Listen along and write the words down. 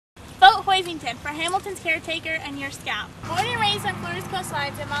Hoisington for Hamilton's caretaker and your scout. Born and raised on Florida's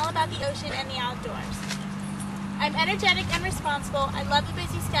coastlines, I'm all about the ocean and the outdoors. I'm energetic and responsible, I love a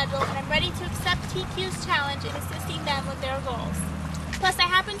busy schedule, and I'm ready to accept TQ's challenge in assisting them with their goals. Plus,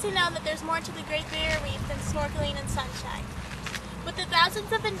 I happen to know that there's more to the Great Barrier Reef than snorkeling and sunshine. With the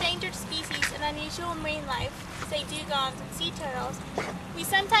thousands of endangered species and unusual marine life, say dugongs and sea turtles, we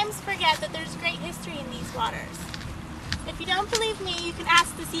sometimes forget that there's great history in these waters. If you don't believe me, you can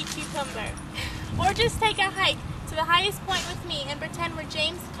ask the sea cucumber. Or just take a hike to the highest point with me and pretend we're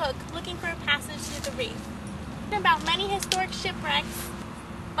James Cook looking for a passage through the reef. About many historic shipwrecks,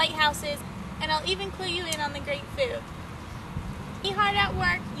 lighthouses, and I'll even clue you in on the great food. Be hard at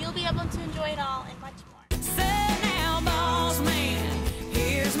work, you'll be able to enjoy it all and much more.